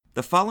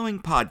The following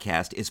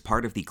podcast is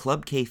part of the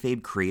Club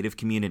Kayfabe creative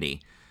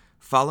community.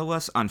 Follow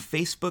us on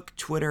Facebook,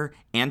 Twitter,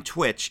 and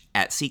Twitch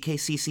at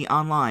CKCC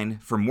Online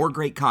for more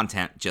great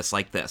content just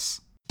like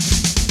this.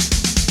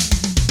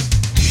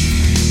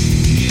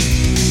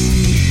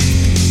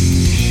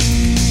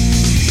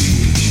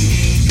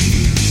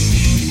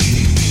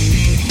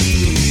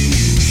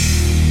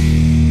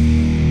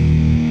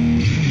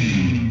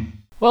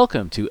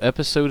 Welcome to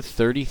episode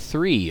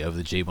 33 of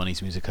the J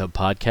Bunny's Music Hub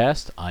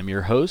podcast. I'm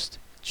your host,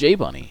 J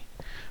Bunny.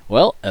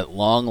 Well, at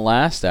long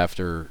last,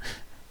 after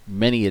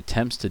many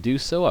attempts to do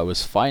so, I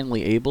was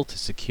finally able to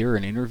secure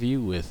an interview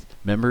with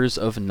members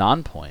of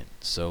Nonpoint.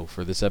 So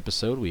for this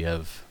episode, we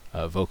have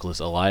vocalist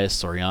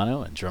Elias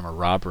Soriano and drummer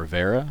Rob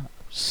Rivera.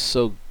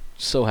 So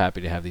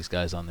happy to have these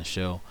guys on the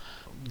show.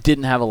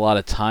 Didn't have a lot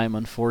of time,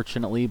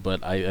 unfortunately,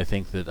 but I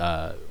think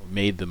that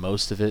made the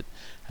most of it.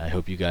 I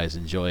hope you guys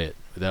enjoy it.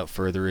 Without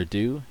further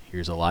ado,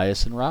 here's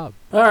Elias and Rob.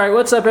 All right,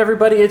 what's up,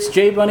 everybody? It's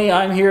J Bunny.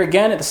 I'm here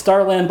again at the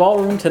Starland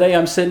Ballroom. Today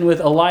I'm sitting with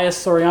Elias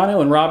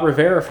Soriano and Rob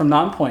Rivera from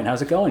Nonpoint.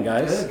 How's it going,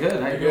 guys?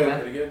 Good. How you doing, man?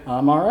 Pretty good.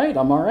 I'm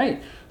all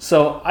right.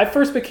 So I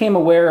first became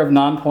aware of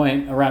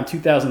Nonpoint around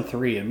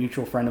 2003. A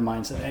mutual friend of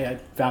mine said, hey, I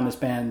found this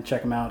band,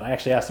 check them out. I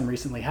actually asked him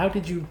recently, how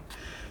did you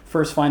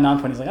first find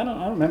Nonpoint? He's like, I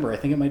don't remember. I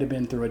think it might have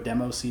been through a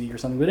demo CD or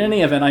something. But in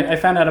any event, I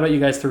found out about you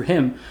guys through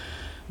him.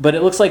 But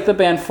it looks like the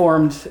band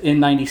formed in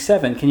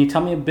 97. Can you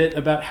tell me a bit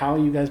about how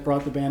you guys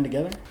brought the band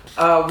together?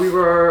 We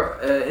were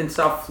in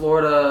South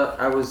Florida.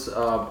 I was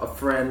a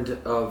friend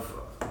of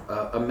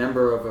a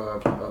member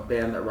of a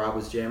band that Rob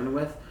was jamming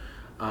with.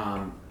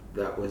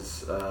 That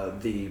was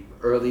the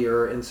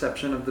earlier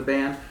inception of the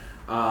band.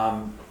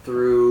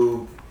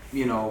 Through,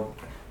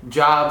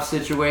 job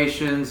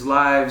situations,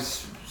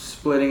 lives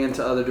splitting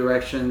into other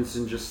directions,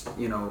 and just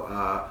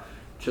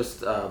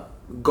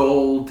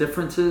goal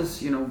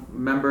differences,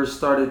 members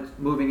started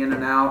moving in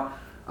and out.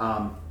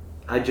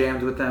 I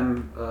jammed with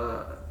them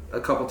a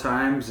couple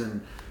times,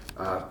 and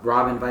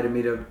Rob invited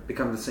me to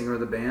become the singer of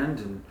the band,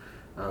 and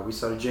we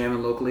started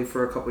jamming locally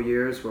for a couple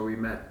years, where we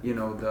met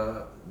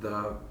the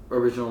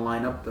original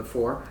lineup, the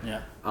four.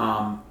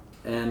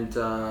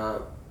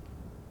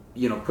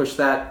 Pushed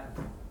that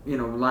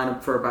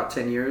lineup for about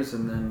 10 years,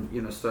 and then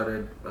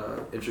started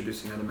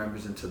introducing other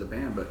members into the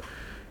band. But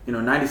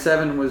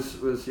 97 was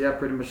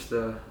pretty much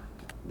the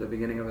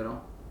beginning of it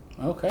all.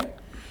 Okay.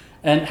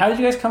 And how did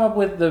you guys come up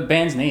with the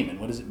band's name, and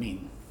what does it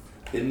mean?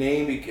 The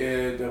name,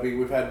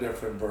 we've had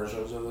different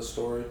versions of the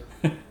story,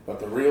 but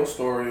the real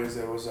story is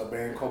there was a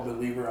band called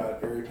Believer out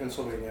of Erie,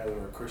 Pennsylvania. They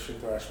were a Christian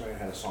thrash band,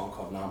 had a song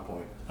called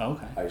Nonpoint.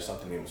 Okay. I just thought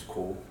the name was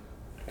cool.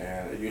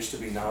 And it used to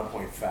be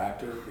Nonpoint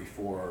Factor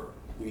before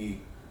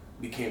we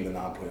became the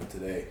Nonpoint of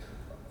today.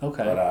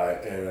 Okay.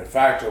 But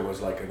Factor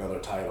was like another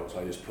title, so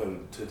I just put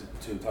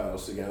two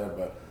titles together.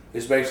 But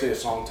it's basically a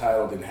song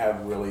title. There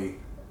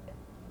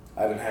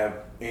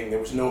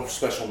was no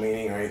special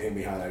meaning or anything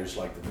behind it. I just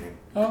liked the name.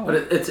 Oh. But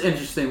it's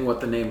interesting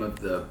what the name of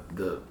the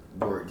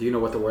word. Do you know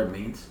what the word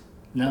means?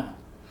 No.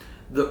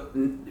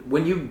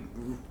 When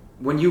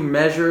you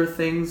measure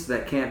things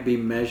that can't be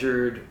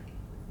measured,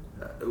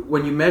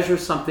 when you measure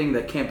something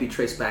that can't be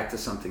traced back to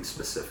something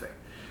specific,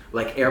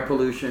 like air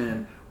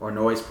pollution or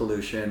noise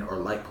pollution or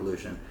light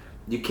pollution,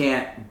 you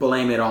can't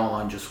blame it all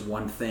on just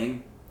one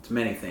thing. It's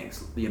many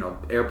things.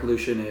 Air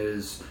pollution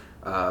is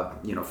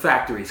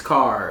factories,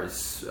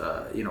 cars,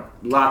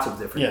 lots of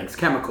different things,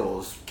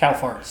 chemicals. Cow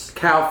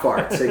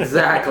farts,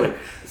 exactly.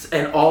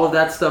 And all of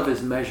that stuff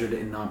is measured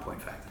in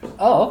Nonpoint factors.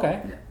 Oh,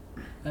 okay. Yeah.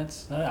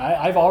 That's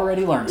I've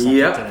already learned something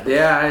today.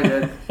 Yeah, I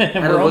did.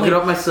 Had to look it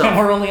up myself. And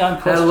we're only on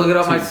Had to look it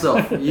up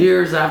myself.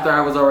 Years after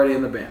I was already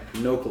in the band.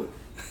 No clue.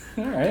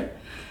 All right.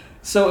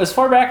 So as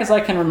far back as I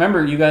can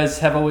remember, you guys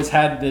have always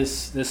had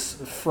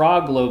this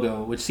frog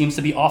logo, which seems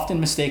to be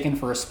often mistaken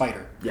for a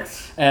spider.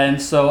 Yes.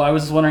 And so I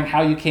was wondering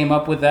how you came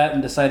up with that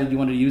and decided you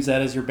wanted to use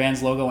that as your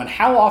band's logo, and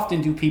how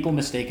often do people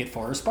mistake it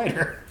for a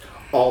spider?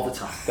 All the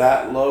time.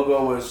 That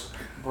logo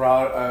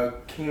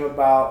came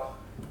about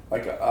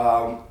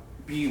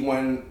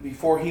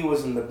before he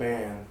was in the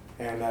band,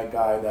 and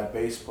that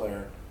bass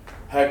player,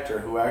 Hector,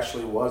 who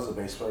actually was the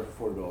bass player for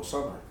 40 Below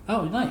Summer.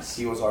 Oh, nice.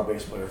 He was our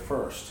bass player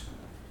first.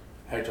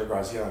 Hector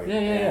Graziani.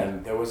 Yeah.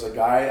 And there was a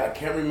guy, I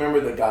can't remember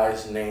the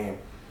guy's name,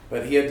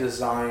 but he had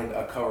designed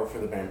a cover for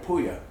the band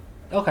Puya.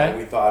 Okay. And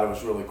we thought it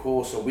was really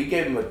cool, so we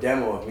gave him a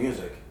demo of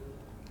music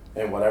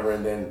and whatever,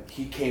 and then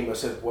he came and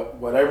said,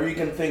 whatever you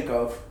can think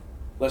of,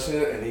 listen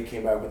to it, and he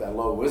came back with that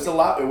logo. It was a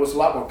lot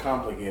more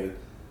complicated.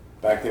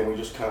 Back then, we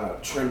just kind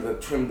of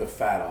trimmed the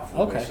fat off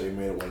and basically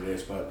made it what it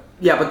is. But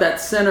that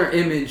center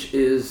image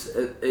is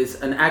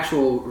an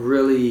actual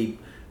really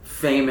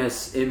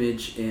famous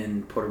image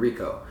in Puerto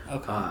Rico.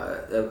 Okay.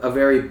 A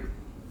very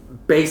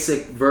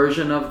basic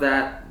version of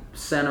that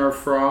center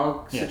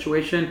frog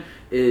situation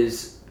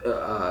is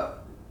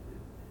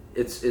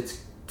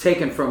it's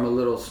taken from a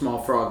little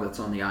small frog that's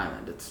on the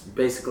island. It's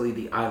basically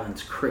the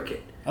island's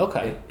cricket.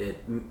 Okay.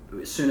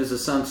 As soon as the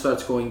sun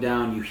starts going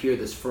down, you hear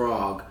this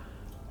frog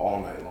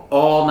all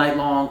night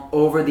long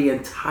over the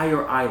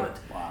entire island.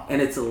 Wow.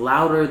 And it's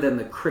louder than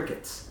the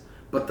crickets.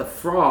 but the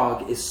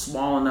frog is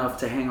small enough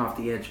to hang off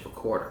the edge of a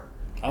quarter.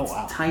 Oh, It's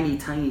wow. tiny,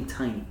 tiny,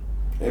 tiny.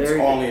 It's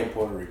Very- only in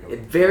Puerto Rico.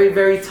 Very,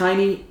 very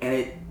tiny, and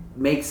it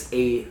makes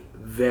a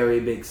very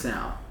big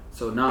sound.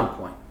 So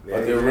non-point. But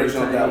Very, the very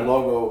original, tiny, that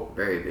logo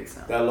very big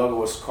sound. That logo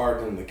was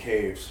carved in the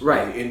caves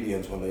Right. by the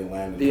Indians when they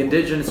landed. The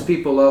indigenous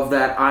people of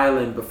that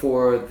island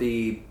before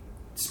the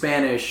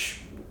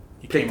Spanish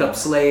picked came up over.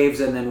 slaves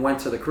and then went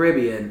to the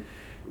Caribbean.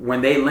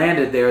 When they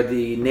landed there,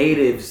 the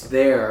natives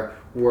there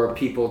were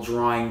people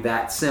drawing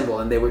that symbol,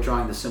 and they were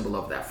drawing the symbol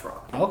of that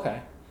frog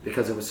Okay.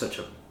 because it was such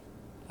a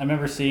I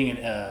remember seeing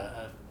an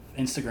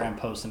Instagram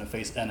post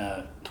and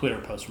a Twitter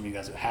post from you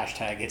guys with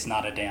hashtag It's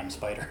Not a Damn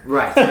Spider.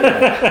 right.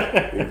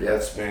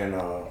 That's been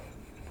a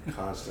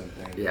constant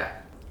thing. Yeah,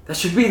 that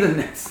should be the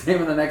next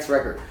name of the next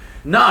record.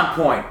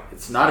 Non-point.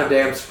 It's not a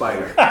damn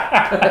spider.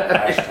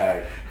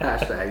 Hashtag.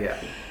 Hashtag. Yeah.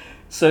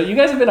 So you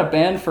guys have been a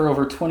band for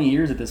over 20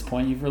 years at this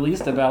point. You've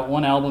released about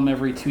one album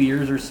every 2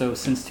 years or so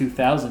since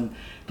 2000.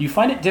 Do you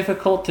find it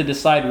difficult to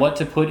decide what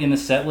to put in the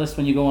set list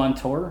when you go on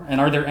tour? And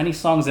are there any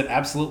songs that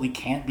absolutely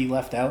can't be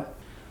left out?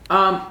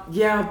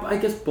 Yeah, I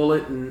guess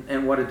Bullet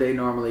and What a Day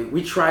normally.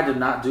 We tried to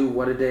not do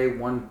What a Day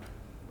one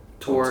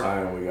tour. One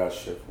time we got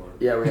shit for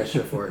it. Yeah, we got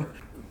shit for it.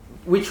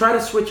 We try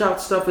to switch out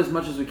stuff as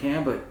much as we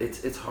can, but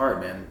it's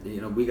hard, man.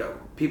 You know, we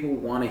got people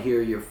want to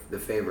hear the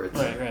favorites.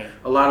 Right.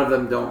 A lot of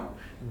them don't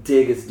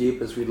dig as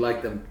deep as we'd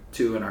like them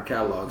to in our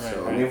catalog. Right,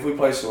 So I mean, if we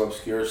play some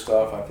obscure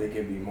stuff, I think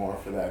it'd be more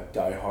for that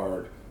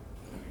diehard.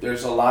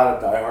 There's a lot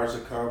of diehards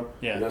that come.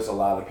 Yeah. There's a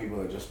lot of people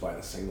that just buy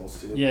the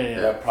singles too. Yeah.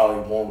 That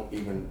probably won't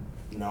even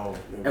know.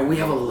 and we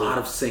have a lot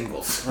of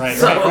singles. Right,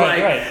 so,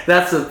 right.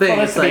 That's the thing. Well,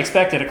 that's It's to be like,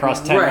 expected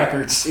across 10 right.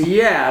 records.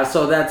 Yeah,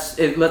 so that's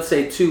it. Let's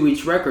say 2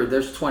 each record.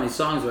 There's 20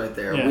 songs right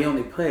there. Yeah. We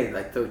only played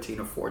like 13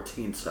 or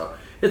 14, so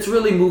it's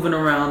really moving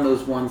around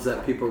those ones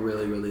that people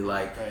really, really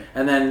like. Right.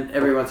 And then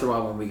every once in a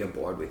while, when we get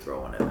bored, we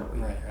throw one in. And we,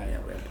 Right. Yeah,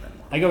 we have to play more.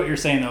 I get what you're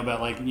saying, though, about,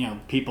 like, you know,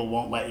 people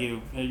won't let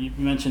you. You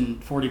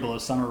mentioned 40 Below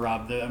Summer,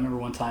 Rob. I remember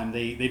one time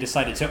they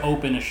decided to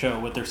open a show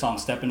with their song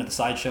Step Into the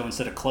Sideshow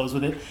instead of close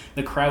with it.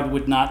 The crowd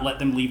would not let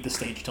them leave the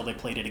stage till they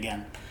played it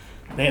again.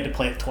 They had to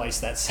play it twice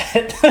that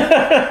set.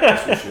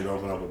 We should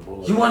open up a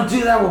Bullet. You want to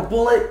do that with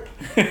Bullet?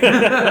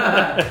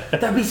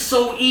 That'd be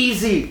so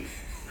easy.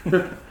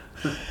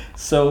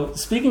 So,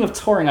 speaking of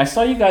touring, I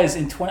saw you guys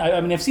in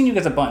I've seen you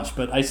guys a bunch,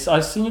 but I've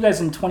seen you guys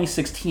in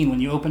 2016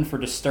 when you opened for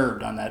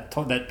Disturbed on that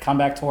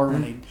comeback tour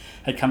when they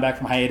had come back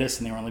from hiatus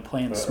and they were only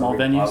playing small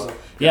Urban venues. Plaza.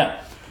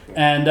 Yeah.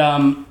 And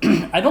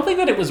I don't think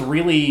that it was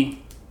really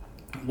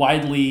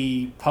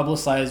widely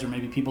publicized, or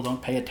maybe people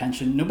don't pay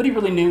attention. Nobody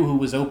really knew who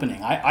was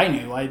opening. I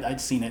knew. I'd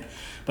seen it.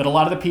 But a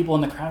lot of the people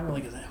in the crowd were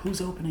like, who's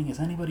opening? Is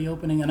anybody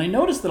opening? And I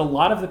noticed that a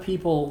lot of the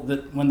people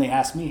that when they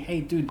asked me,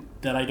 hey, dude,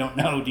 that I don't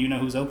know, do you know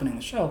who's opening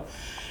the show?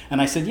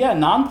 And I said, yeah,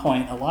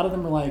 Non-Point. A lot of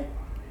them were like,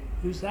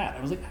 who's that?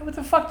 I was like, what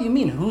the fuck do you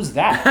mean, who's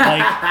that?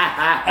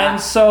 Like, and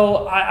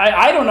so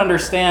I don't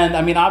understand.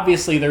 I mean,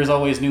 obviously there's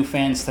always new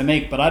fans to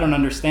make, but I don't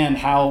understand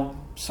how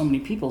so many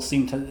people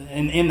seem to,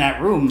 in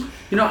that room.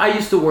 You know, I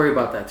used to worry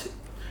about that too.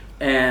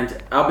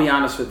 And I'll be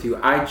honest with you,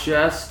 I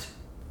just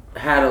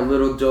had a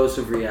little dose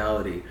of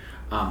reality.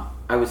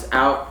 I was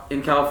out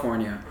in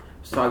California, I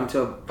was talking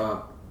to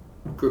a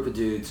group of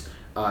dudes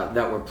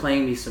that were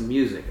playing me some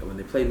music. And when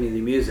they played me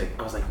the music,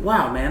 I was like,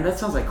 wow, man, that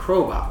sounds like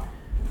Crowbot.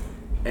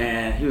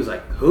 And he was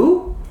like,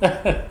 who?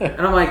 And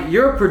I'm like,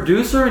 you're a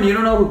producer and you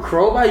don't know who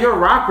Crowbot? You're a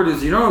rock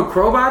producer, you know who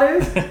Crowbot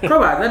is?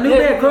 Crowbot, that new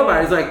band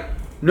Crowbot. He's like,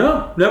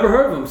 no, never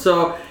heard of them.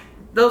 So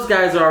those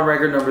guys are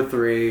record number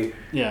 3.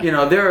 Yeah. You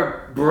know,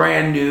 they're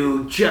brand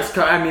new.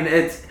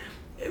 It's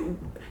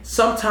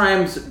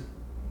sometimes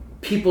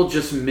people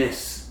just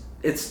miss.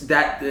 It's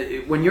that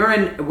when you're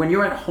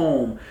at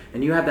home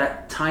and you have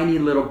that tiny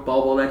little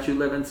bubble that you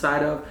live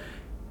inside of,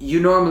 you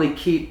normally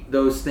keep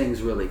those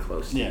things really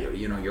close to you.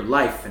 You know, your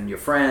life and your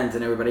friends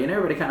and everybody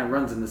kind of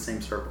runs in the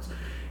same circles.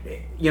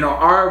 You know,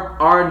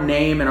 our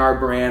name and our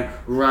brand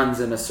runs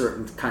in a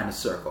certain kind of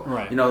circle.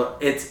 Right. You know,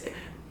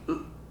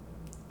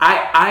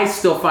 I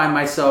still find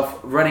myself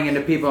running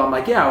into people. I'm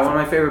like, yeah, one of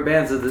my favorite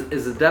bands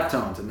is the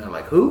Deftones, and they're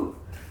like, who?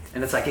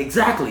 And it's like,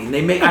 exactly. And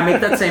I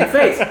make that same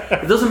face.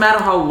 It doesn't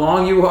matter how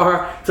long you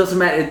are. It doesn't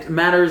matter. It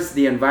matters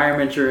the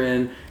environment you're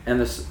in and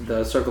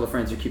the circle of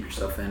friends you keep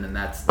yourself in, and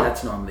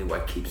that's normally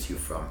what keeps you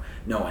from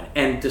knowing.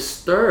 And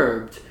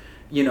Disturbed,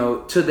 you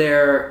know, to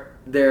their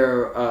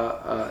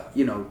to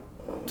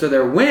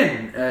their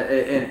win,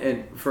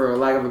 and for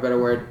lack of a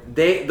better word,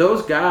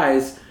 those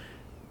guys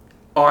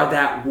are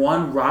that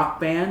one rock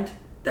band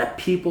that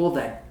people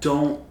that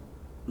don't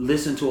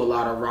listen to a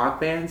lot of rock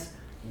bands,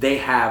 they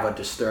have a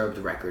Disturbed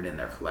record in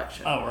their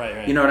collection. Oh,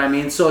 right. You know what I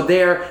mean? So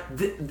they're...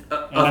 and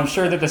I'm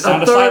sure that the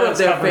Sound of Silence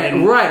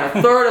Right,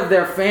 a third of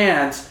their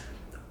fans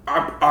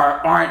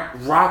aren't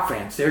rock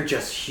fans. They're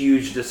just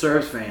huge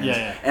Disturbed fans.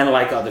 Yeah. And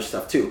like other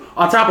stuff too.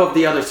 On top of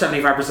the other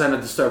 75%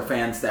 of Disturbed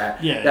fans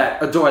that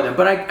adore them.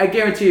 But I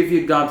guarantee you, if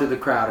you'd gone through the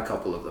crowd, a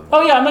couple of them.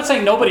 Oh yeah, I'm not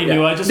saying nobody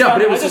knew. I just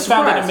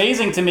found it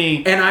amazing to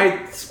me. And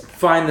I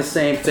find the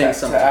same thing To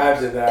sometimes. add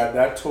to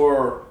that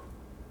tour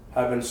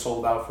have been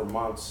sold out for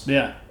months.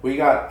 Yeah. We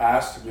got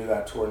asked to do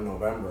that tour in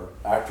November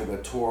after the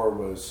tour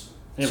was.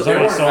 It was So they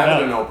already weren't sold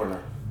having out. an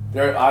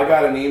opener. I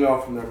got an email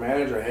from their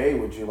manager. Hey,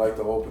 would you like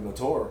to open the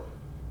tour?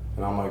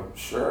 And I'm like,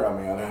 sure. I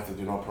mean, I don't have to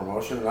do no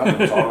promotion or nothing.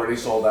 It's already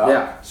sold out.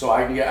 Yeah. So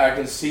I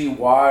can see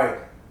why.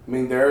 I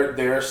mean, their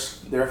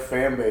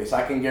fan base.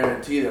 I can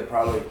guarantee that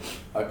probably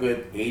a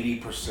good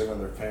 80% of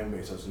their fan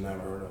base has never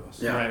heard of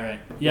us. Yeah. Right.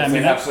 Yeah, I They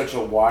mean, have that's, such a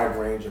wide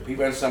range of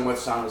people, and some with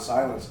Sound of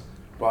Silence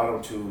brought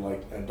them to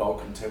like adult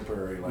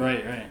contemporary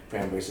right.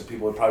 fan base that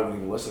people would probably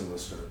wouldn't even listen to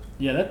this stuff.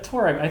 Yeah, that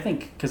tour, I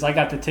think, because I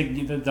got to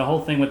take the whole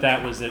thing with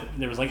that was that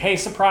there was like, hey,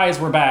 surprise,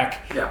 we're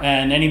back. Yeah.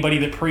 And anybody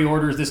that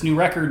pre-orders this new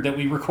record that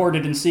we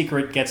recorded in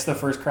secret gets the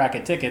first crack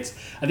at tickets.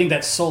 I think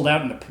that sold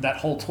out, that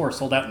whole tour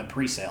sold out in the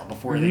pre-sale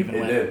before they even It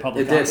went did.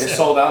 public It did. on It sale.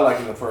 sold out like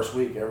in the first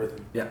week,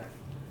 everything. Yeah.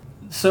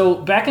 So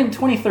back in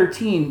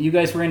 2013, you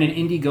guys were in an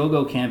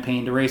Indiegogo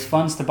campaign to raise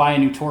funds to buy a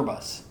new tour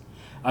bus.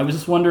 I was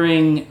just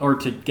wondering, or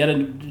to get a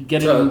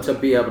To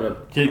be able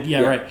to.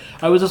 yeah, right.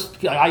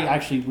 I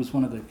actually was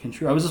one of the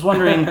contributors. I was just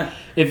wondering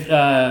if,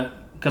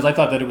 because I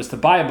thought that it was to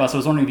buy a bus. I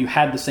was wondering if you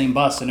had the same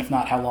bus, and if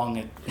not, how long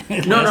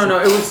it No.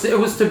 lasted. It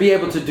was to be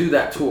able to do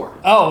that tour.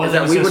 Oh, And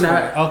that was we just wouldn't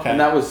for- have. okay.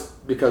 And that was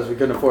because we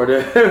couldn't afford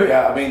it.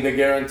 Yeah, I mean the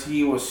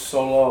guarantee was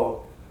so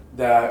low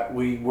that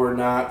we were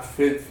not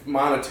fit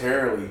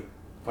monetarily,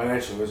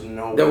 financially.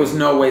 There was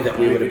no way that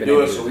we would have could been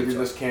do able it. So to we do did so.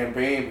 this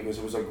campaign because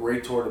it was a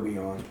great tour to be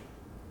on,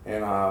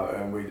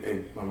 and we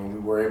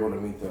were able to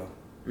meet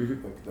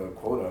the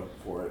quota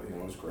for it. It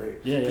was great.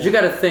 Yeah, But you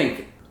got to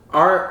think,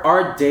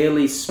 our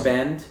daily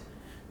spend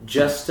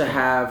just to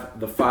have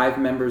the 5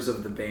 members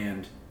of the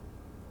band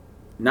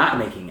not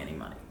making any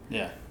money.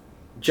 yeah.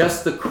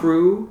 Just the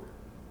crew,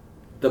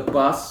 the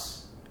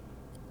bus,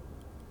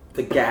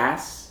 the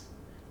gas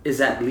is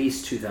at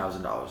least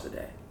 $2,000 a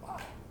day.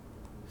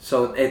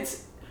 So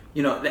it's,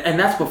 and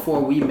that's before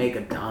we make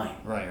a dime.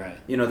 Right.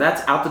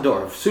 That's out the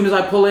door. As soon as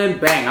I pull in,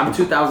 bang, I'm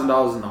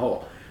 $2,000 in the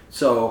hole.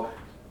 So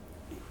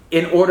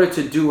in order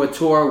to do a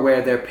tour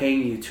where they're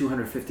paying you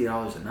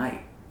 $250 a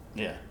night,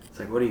 Yeah. it's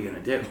like, what are you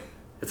going to do?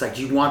 It's like,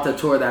 you want the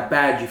tour that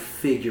bad, you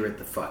figure it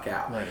the fuck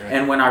out. Right.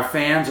 And when our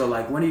fans are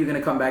like, when are you going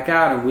to come back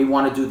out? And we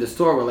want to do this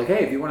tour, we're like,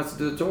 hey, if you want us to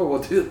do the tour,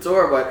 we'll do the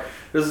tour. But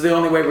this is the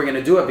only way we're going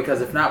to do it,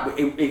 because if not,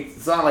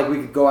 it's not like we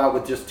could go out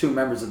with just 2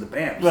 members of the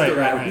band.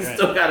 We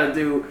still got to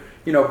do,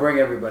 bring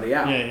everybody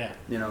out.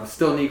 Yeah.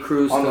 Still need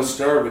crews. On the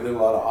still- Stir, we did a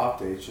lot of off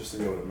dates just to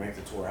be able to make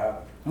the tour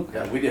happen. Okay.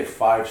 Yeah, we did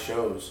 5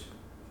 shows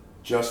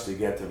just to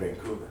get to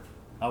Vancouver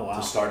Oh, wow.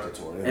 to start the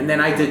tour. And then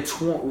I did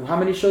how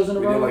many shows in a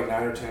We row? did like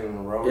 9 or 10 in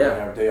a row. Yeah. We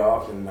have a day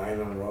off and 9 in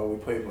a row. We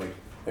played like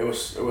it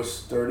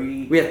was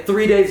 30. We had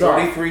 3 days off.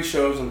 33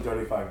 shows in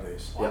 35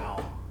 days.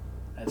 Wow.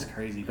 That's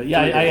crazy. But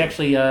yeah, I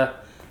actually, like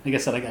I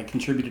said, I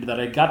contributed to that.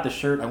 I got the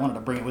shirt. I wanted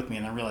to bring it with me,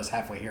 and I realized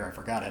halfway here I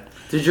forgot it.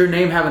 Did your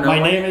name have an O My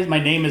in it?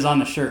 name is on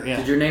the shirt. Yeah.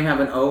 Did your name have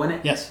an O in it?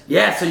 Yes.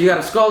 Yeah, so you got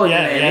a skull in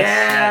Yeah, your name.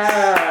 yes,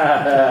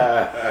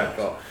 Yeah.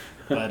 Cool.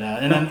 But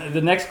and then the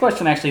next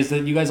question actually is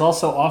that you guys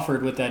also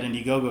offered with that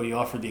Indiegogo, you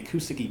offered the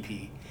acoustic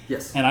EP,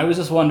 Yes. and I was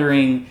just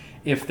wondering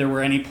if there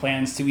were any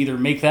plans to either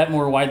make that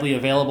more widely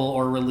available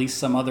or release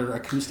some other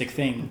acoustic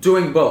thing.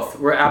 Doing both.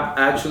 We're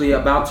actually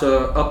about to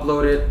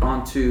upload it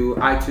onto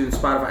iTunes,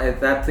 Spotify.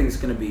 That thing's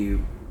going to be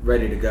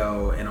ready to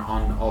go and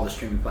on all the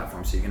streaming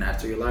platforms, so you can add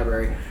to your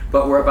library.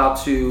 But we're about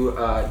to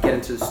get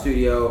into the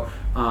studio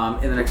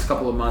in the next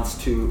couple of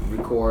months to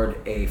record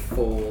a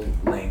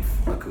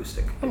full-length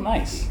acoustic. Oh,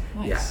 nice.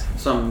 Nice. Yeah,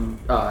 some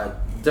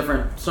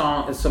different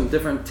songs, some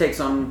different takes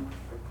on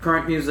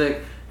current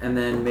music, and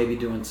then maybe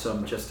doing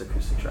some just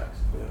acoustic tracks.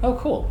 Oh,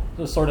 cool.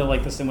 It was sort of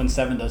like this when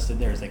Seven Dust did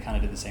theirs. They kind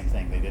of did the same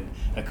thing. They did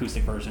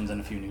acoustic versions and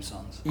a few new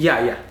songs.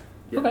 Yeah.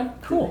 Okay,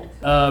 cool.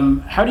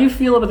 How do you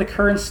feel about the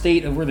current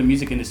state of where the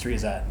music industry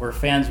is at, where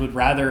fans would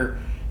rather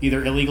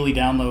either illegally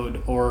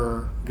download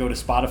or go to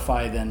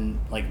Spotify than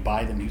like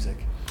buy the music?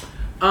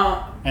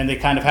 And they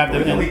kind of have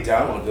the Illegally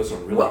download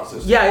doesn't really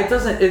exist. Yeah, it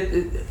doesn't.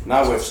 It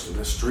Not with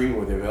the streaming,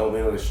 with the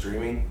availability of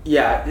streaming.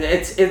 yeah,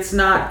 it's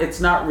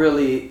not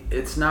really.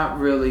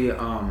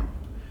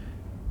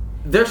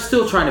 They're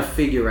still trying to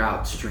figure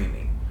out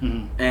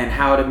streaming and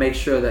how to make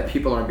sure that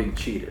people aren't being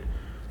cheated.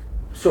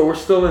 So we're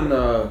still in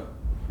the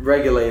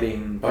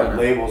regulating. But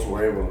labels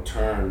were able to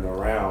turn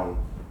around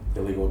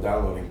illegal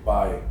downloading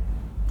by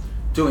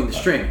doing the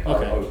streaming.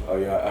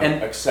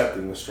 Okay.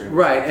 accepting the streaming.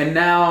 Right, and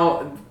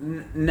now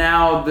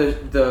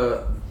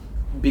the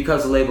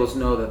because the labels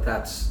know that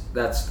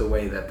that's the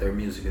way that their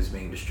music is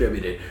being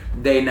distributed,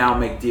 they now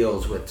make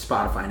deals with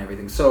Spotify and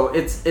everything. So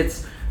it's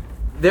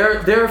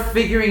they're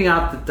figuring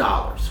out the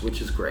dollars,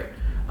 which is great.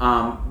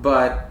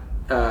 But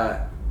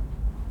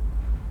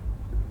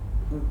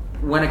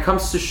when it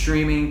comes to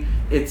streaming,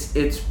 it's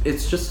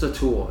just a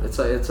tool. It's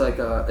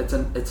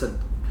a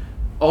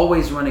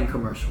always running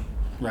commercial.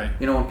 right.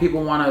 When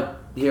people want to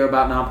hear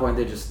about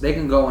Nonpoint, they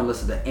can go and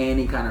listen to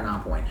any kind of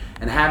Nonpoint.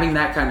 And having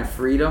that kind of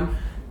freedom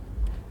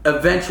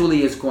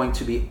eventually is going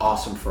to be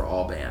awesome for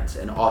all bands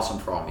and awesome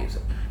for all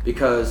music,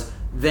 because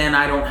then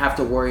I don't have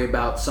to worry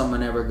about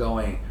someone ever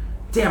going,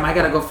 damn, I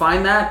gotta go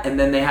find that, and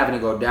then they having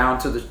to go down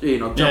to the,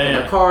 jump in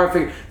their car.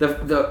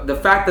 The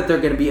fact that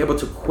they're gonna be able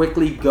to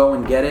quickly go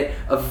and get it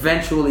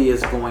eventually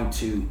is going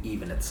to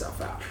even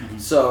itself out. Mm-hmm.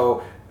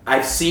 So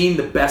I've seen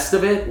the best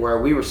of it,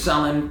 where we were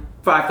selling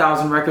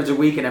 5,000 records a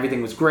week and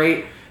everything was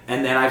great,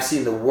 and then I've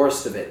seen the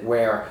worst of it,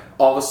 where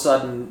all of a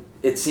sudden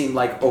it seemed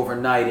like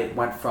overnight it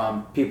went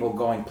from people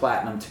going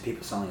platinum to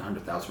people selling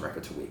 100,000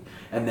 records a week,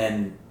 and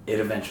then it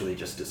eventually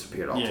just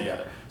disappeared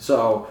altogether.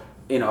 So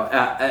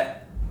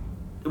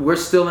we're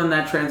still in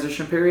that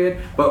transition period,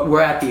 but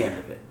we're at the end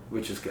of it,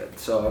 which is good.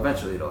 So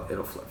eventually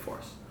it'll flip for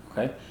us.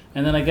 Okay,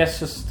 and then I guess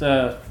just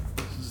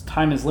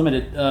time is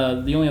limited.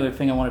 The only other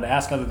thing I wanted to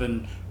ask, other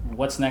than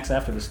what's next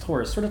after this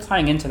tour, is sort of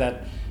tying into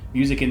that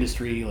music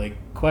industry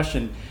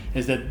question,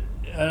 is that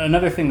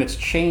another thing that's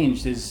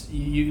changed is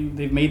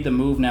they've made the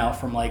move now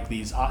from like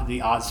the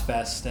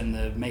Ozfest and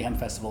the Mayhem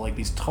Festival, like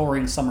these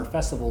touring summer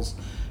festivals,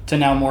 to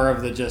now more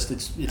of the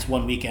it's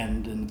one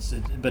weekend,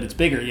 but it's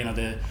bigger,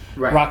 the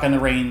Rock on the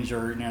Range,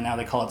 or now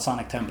they call it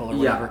Sonic Temple or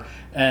whatever.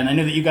 Yeah. And I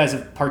know that you guys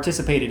have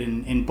participated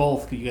in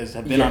both. You guys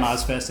have been on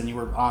Ozfest and you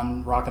were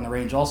on Rock on the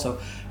Range also.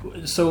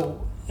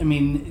 So I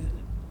mean,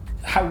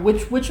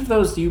 which of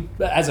those do you,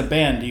 as a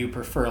band, do you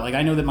prefer? Like,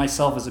 I know that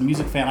myself as a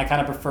music fan, I kind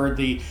of preferred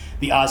the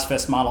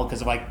Ozfest model,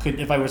 because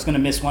if I was going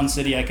to miss one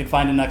city, I could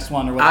find the next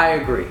one or whatever. I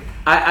agree.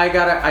 I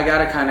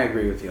gotta kind of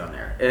agree with you on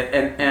there.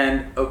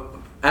 And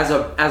as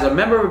a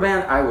member of a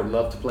band, I would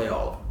love to play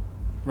all of them.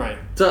 Right.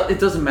 So it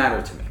doesn't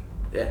matter to me.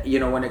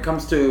 When it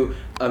comes to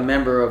a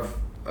member of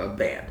a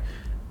band,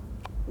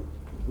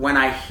 when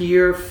I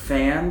hear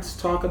fans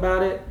talk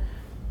about it,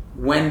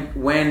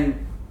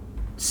 when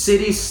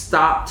cities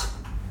stopped.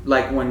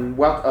 Like when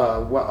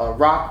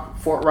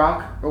Fort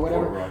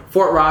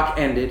Rock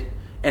ended,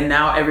 and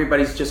now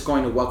everybody's just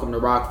going to Welcome to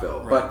Rockville.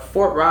 Right. But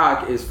Fort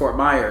Rock is Fort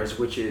Myers,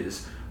 which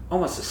is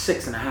almost a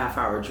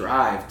 6.5-hour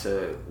drive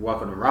to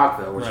Welcome to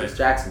Rockville, which is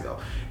Jacksonville.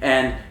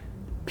 And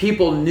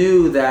people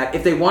knew that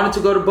if they wanted to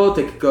go to both,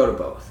 they could go to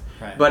both.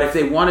 Right. But if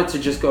they wanted to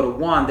just go to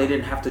one, they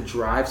didn't have to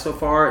drive so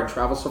far and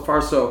travel so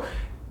far. So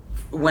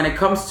when it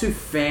comes to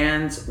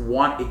fans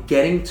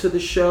getting to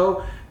the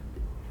show,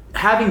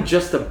 having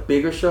just a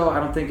bigger show, I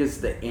don't think is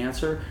the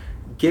answer.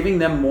 Giving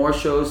them more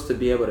shows to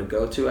be able to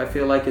go to, I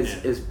feel like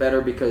is better,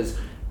 because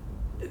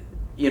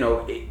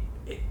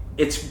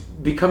it's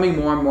becoming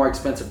more and more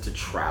expensive to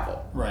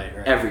travel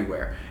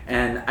everywhere,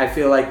 and I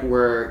feel like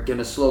we're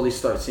gonna slowly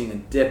start seeing a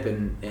dip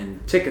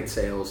in ticket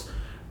sales.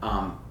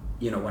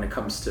 When it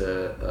comes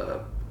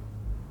to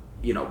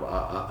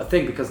a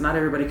thing, because not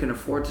everybody can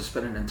afford to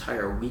spend an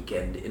entire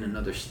weekend in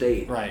another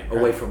state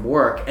away from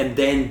work and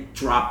then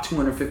drop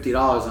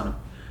 $250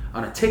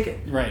 on a ticket.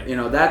 Right.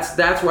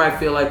 That's where I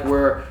feel like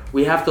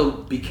we have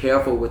to be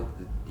careful with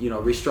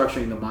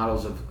restructuring the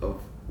models of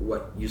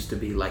what used to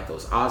be like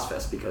those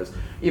Ozfests, because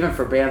even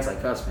for bands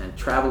like us, man,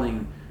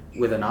 traveling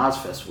with an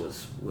Ozfest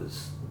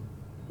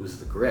was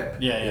the grip.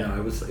 Yeah.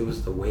 It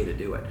was the way to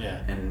do it.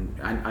 Yeah. And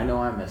I know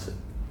I miss it.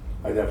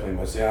 I definitely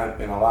miss it.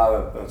 And a lot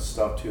of that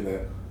stuff too,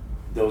 that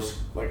those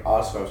like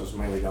Ozfest was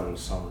mainly done in the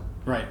summer.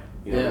 Right.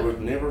 There was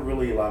never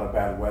really a lot of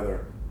bad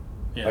weather.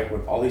 Yeah. Like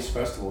with all these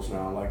festivals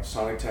now, like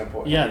Sonic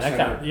Temple.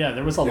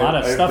 There was a lot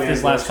of stuff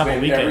this last couple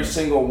of weekends. Every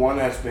single one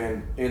has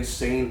been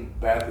insane,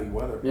 badly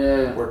weather.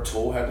 Yeah. Where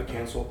Tool had to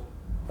cancel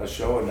a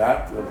show, and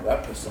that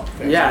pissed off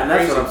fans. Yeah, and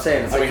that's what I'm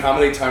saying. I mean, how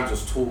many times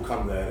does Tool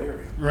come to that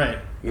area? Right.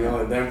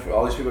 And then for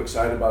all these people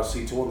excited about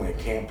see Tool and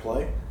they can't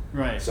play.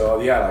 Right. So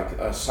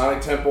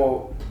Sonic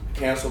Temple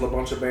canceled a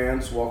bunch of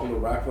bands. Welcome to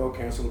Rockville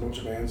canceled a bunch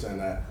of bands,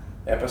 and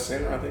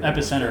Epicenter, I think.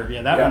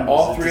 Epicenter, that one was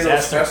all three of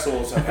those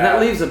festivals have had.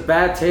 That leaves a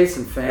bad taste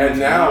in fans. And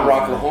now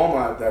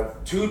Rocklahoma,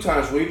 that 2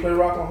 times we played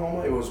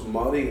Rocklahoma, it was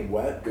muddy and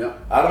wet. Yeah.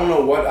 I don't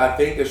know what, I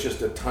think it's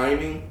just the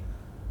timing.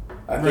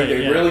 I think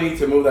they really need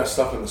to move that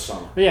stuff in the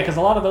summer. But because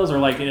a lot of those are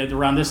like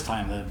around this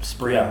time, the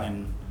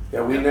spring.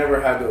 Yeah, we never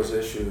had those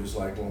issues.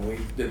 Like when we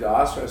did the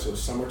Ozfest, it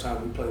was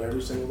summertime. We played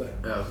every single day.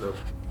 Yeah, so.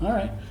 All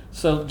right.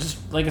 So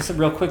just like I said,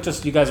 real quick,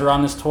 just you guys are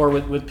on this tour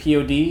with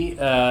POD.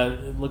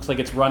 It looks like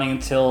it's running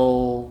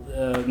until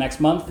next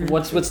month.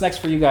 What's next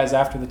for you guys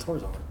after the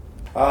tour's over?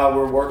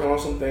 We're working on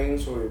some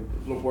things. We're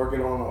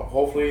working on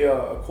hopefully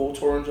a cool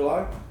tour in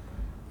July.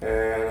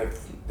 And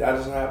if that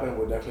doesn't happen,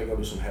 we're definitely going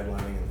to do some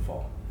headlining in the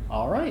fall.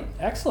 All right.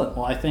 Excellent.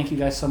 Well, I thank you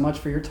guys so much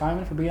for your time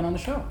and for being on the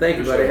show. Thank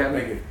you, buddy.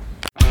 Thank you.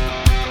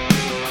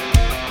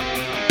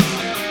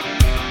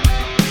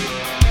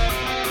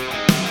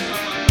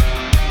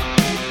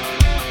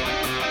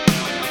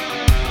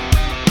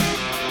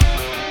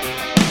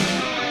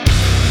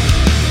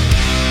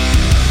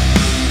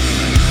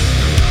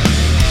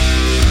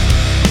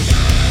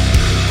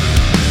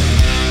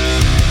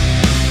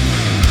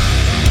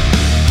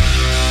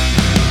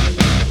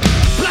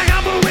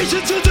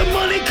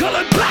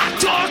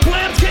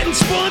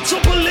 So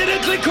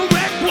politically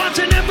correct,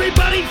 watching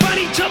everybody fight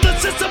each other,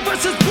 sister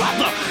versus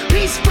brother,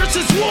 peace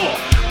versus war,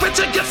 rich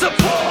against the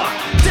poor,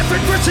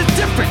 different versus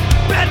different,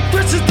 bed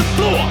versus the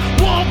floor,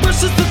 wall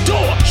versus the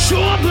door,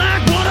 shore black,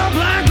 water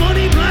black,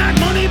 money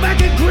back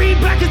in green,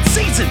 back in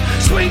season,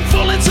 spring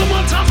full and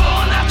summertime for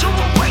all natural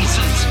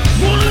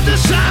Wanna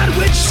decide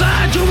which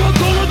side you're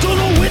gonna, don't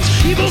know which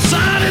evil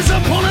side is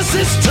upon us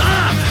this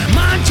time.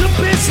 Mind your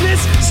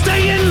business,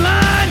 stay in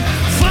line,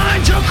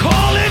 find your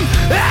calling,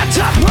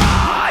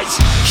 enterprise.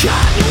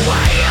 Cut your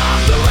way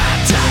off the red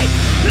tape,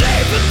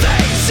 leaving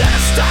things in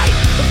a state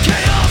of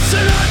chaos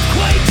and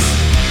earthquakes.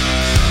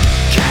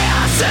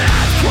 Chaos and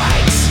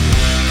earthquakes.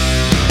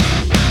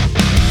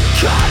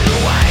 Cut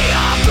your way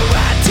off the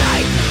red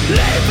tape,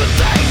 leaving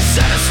things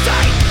in a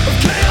state of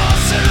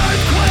chaos and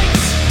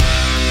earthquakes.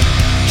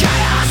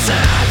 Chaos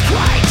and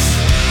earthquakes.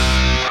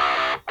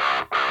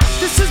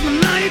 This is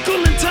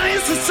maniacal, entire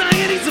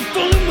societies are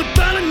falling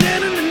without an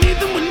end underneath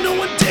them with no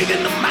one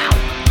taking them out.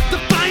 The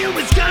fire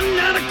has gotten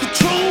out of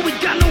control. We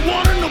got no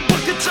water, no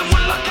buckets, and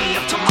we're lucky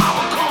if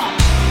tomorrow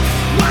comes.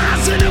 Why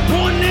is it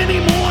important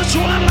anymore?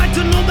 Sure, I'd like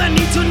to know that,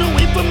 need to know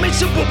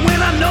information, but when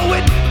I know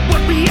it,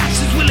 what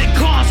reactions will it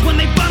cause when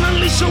they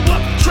finally show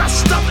up,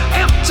 dressed up,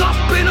 amped up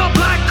in a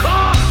black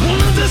car?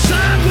 Wanna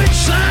decide which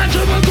side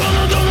you're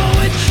gonna, don't know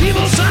which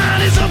evil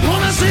side is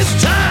upon us this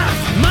time.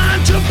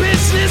 Mind your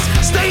business,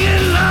 stay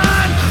in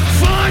line,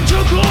 find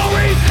your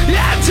glory,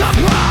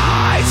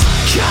 enterprise.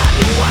 Cut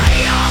your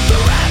way off the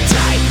red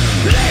tape,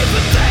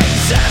 leaving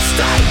things in a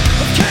state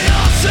of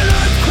chaos and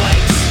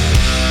earthquakes.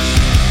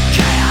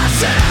 Chaos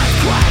and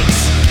earthquakes.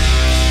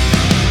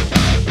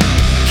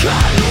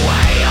 Cut your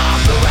way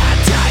off the red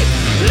tape,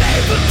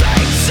 leaving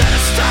things in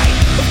a state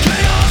of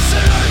chaos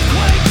and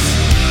earthquakes.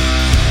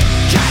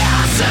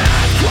 Chaos and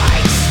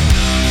earthquakes.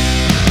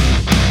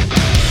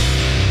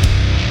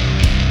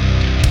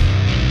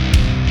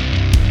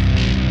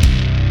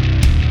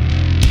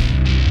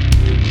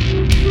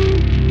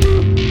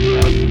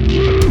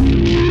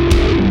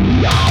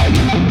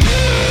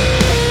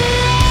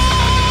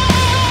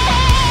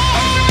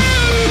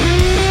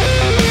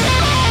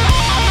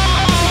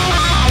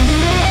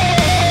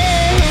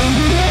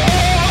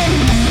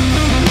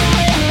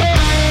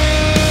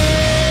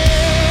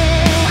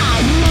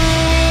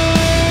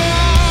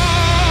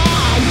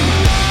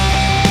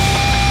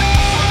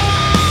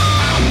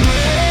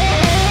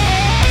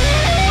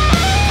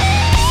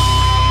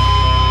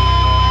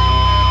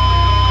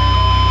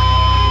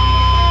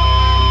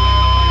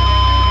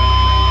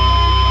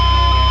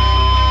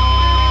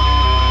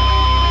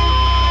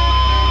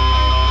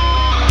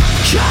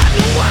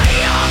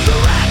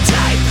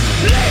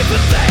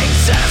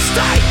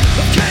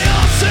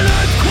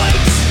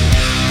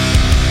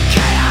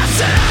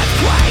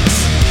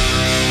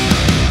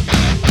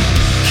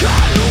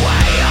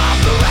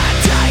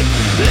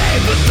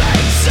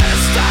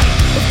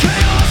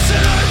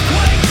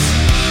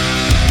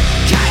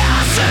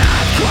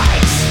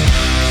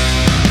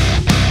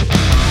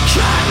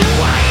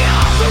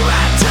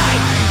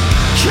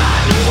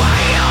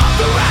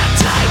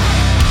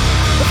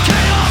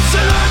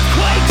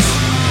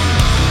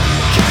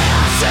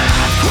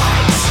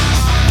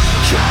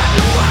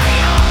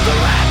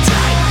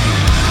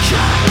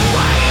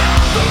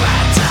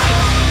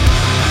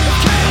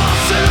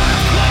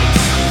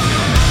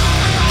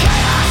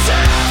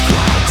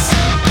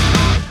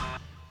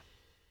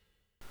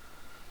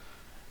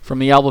 From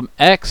the album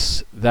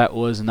X, that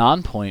was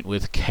Nonpoint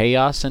with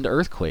Chaos and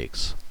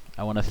Earthquakes.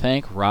 I want to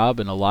thank Rob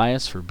and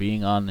Elias for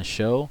being on the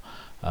show,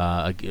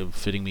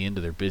 fitting me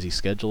into their busy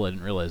schedule. I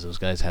didn't realize those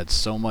guys had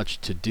so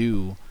much to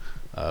do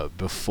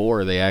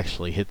before they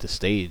actually hit the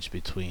stage,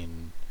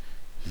 between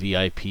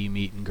VIP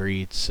meet and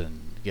greets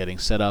and getting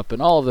set up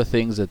and all of the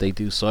things that they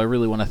do. So I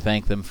really want to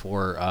thank them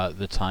for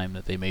the time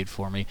that they made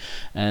for me,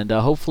 and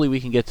hopefully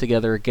we can get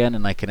together again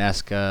and I can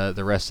ask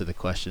the rest of the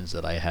questions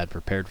that I had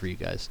prepared for you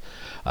guys.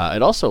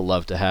 I'd also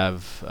love to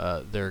have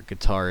their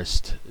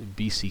guitarist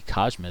BC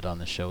Cosmet on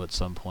the show at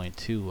some point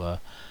too. I'm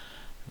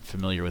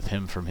familiar with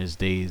him from his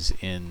days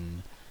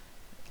in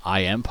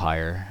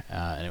iEmpire,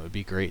 and it would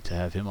be great to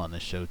have him on the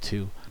show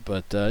too,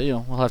 but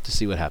we'll have to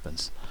see what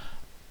happens.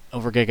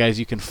 Don't forget, guys,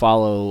 you can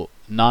follow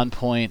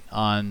Nonpoint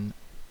on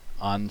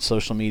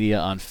social media,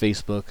 on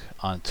Facebook,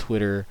 on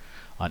Twitter,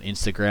 on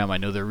Instagram. I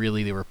know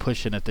they were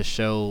pushing at the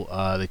show.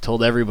 They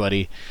told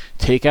everybody,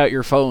 take out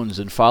your phones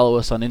and follow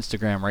us on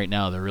Instagram right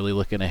now. They're really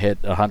looking to hit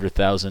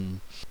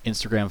 100,000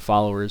 Instagram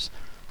followers.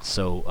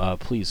 So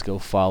please go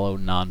follow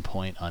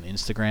Nonpoint on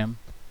Instagram.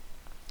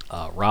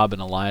 Rob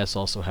and Elias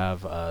also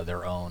have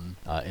their own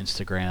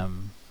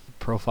Instagram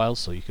profiles,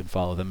 so you can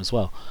follow them as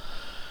well.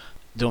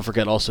 Don't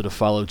forget also to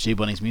follow J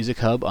Bunny's Music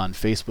Hub on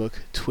Facebook,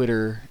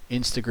 Twitter,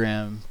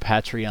 Instagram,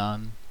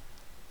 Patreon.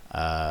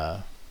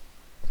 I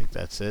think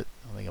that's it.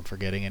 I don't think I'm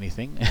forgetting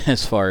anything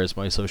as far as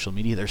my social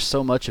media. There's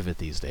so much of it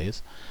these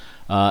days.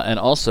 And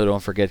also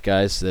don't forget,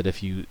 guys, that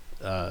if you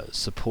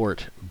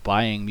support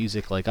buying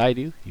music like I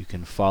do, you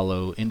can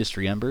follow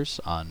Industry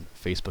Embers on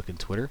Facebook and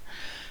Twitter,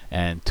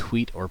 and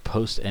tweet or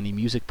post any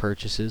music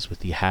purchases with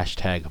the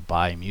hashtag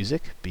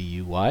BuyMusic,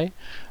 B-U-Y,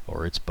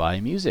 or it's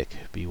BuyMusic,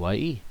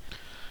 B-Y-E.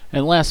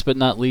 And last but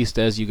not least,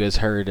 as you guys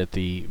heard at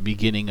the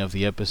beginning of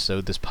the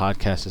episode, this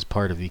podcast is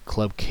part of the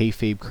Club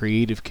Kayfabe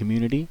creative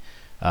community.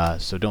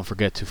 So don't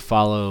forget to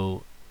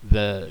follow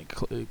the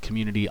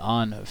community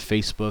on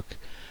Facebook,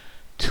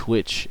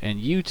 Twitch,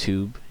 and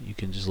YouTube. You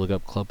can just look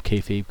up Club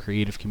Kayfabe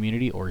Creative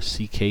Community or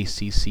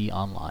CKCC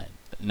Online.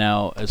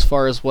 Now, as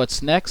far as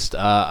what's next,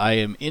 I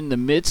am in the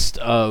midst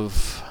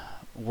of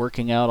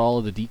working out all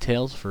of the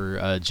details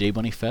for J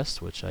Bunny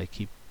Fest, which I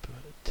keep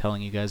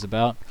telling you guys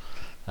about,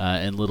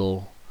 and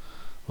little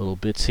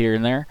bits here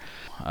and there.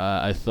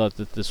 I thought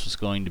that this was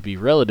going to be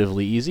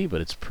relatively easy, but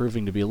it's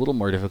proving to be a little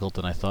more difficult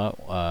than I thought.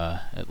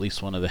 At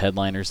least one of the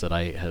headliners that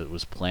I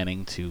was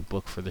planning to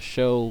book for the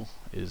show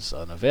is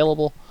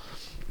unavailable.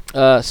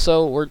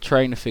 So we're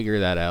trying to figure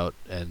that out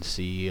and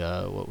see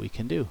what we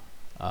can do.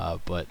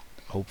 But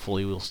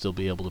hopefully we'll still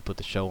be able to put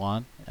the show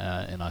on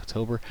in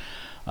October.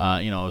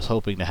 I was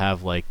hoping to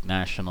have like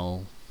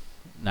national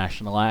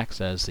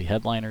acts as the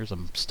headliners.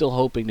 I'm still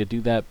hoping to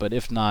do that, but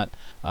if not,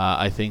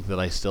 I think that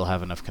I still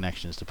have enough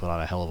connections to put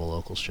on a hell of a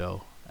local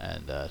show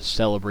and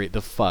celebrate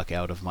the fuck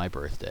out of my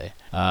birthday.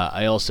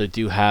 I also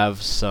do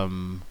have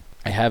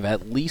I have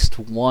at least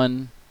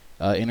one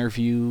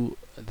interview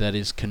that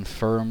is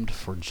confirmed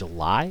for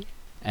July,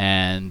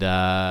 and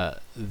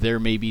there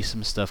may be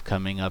some stuff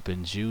coming up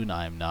in June,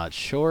 I'm not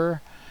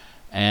sure.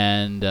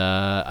 And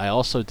I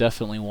also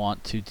definitely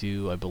want to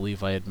do, I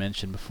believe I had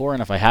mentioned before,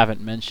 and if I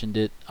haven't mentioned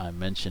it, I'm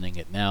mentioning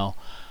it now.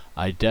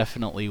 I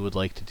definitely would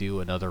like to do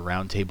another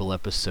roundtable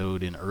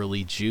episode in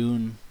early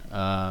June,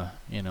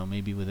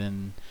 maybe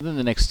within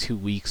the next 2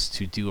 weeks,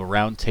 to do a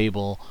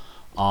roundtable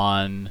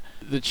on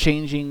the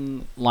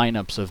changing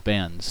lineups of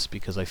bands,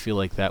 because I feel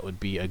like that would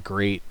be a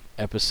great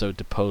episode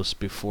to post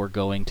before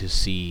going to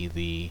see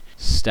the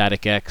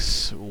Static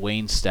X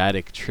Wayne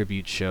Static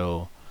tribute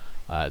show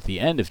at the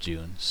end of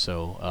June.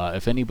 So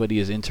if anybody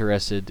is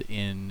interested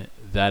in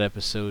that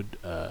episode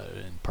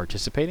and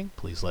participating,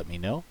 please let me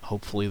know.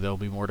 Hopefully there'll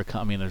be more to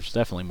come. I mean, there's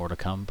definitely more to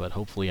come, but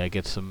hopefully I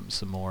get some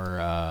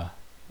more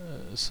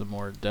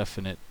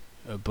definite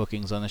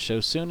bookings on the show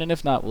soon. And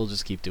if not, we'll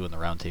just keep doing the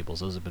roundtables.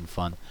 Those have been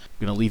fun.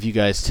 I'm gonna leave you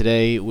guys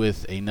today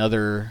with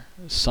another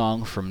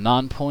song from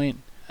Nonpoint.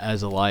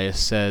 As Elias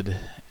said,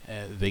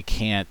 they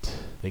can't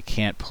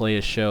play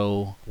a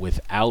show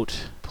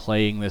without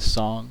playing this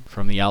song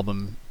from the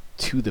album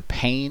To the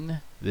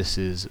Pain. This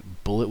is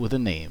Bullet with a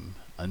Name.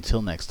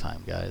 Until next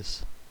time,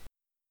 guys.